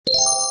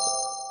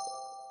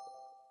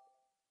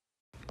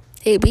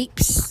Hey,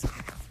 beeps.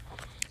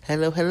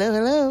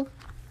 Hello.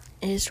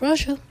 It's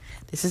Rasha.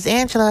 This is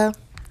Angela.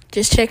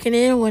 Just checking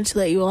in. Want to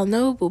let you all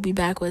know we'll be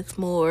back with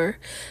more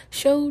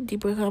show,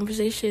 deeper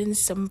conversations,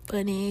 some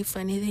funny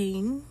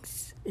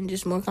things, and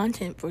just more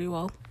content for you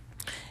all.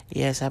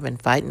 Yes, I've been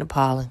fighting the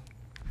pollen.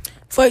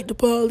 Fight the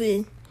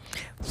pollen.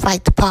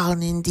 Fight the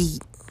pollen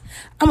indeed.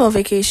 I'm on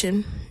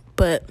vacation,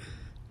 but,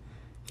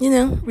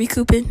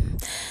 recouping,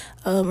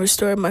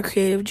 restoring my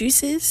creative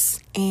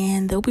juices,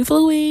 and they'll be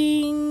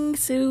flowing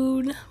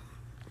soon.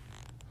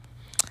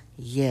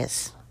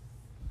 Yes.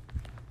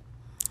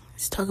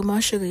 Let's talk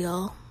about sugar,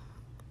 y'all.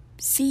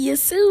 See you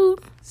soon.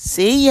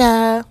 See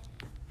ya.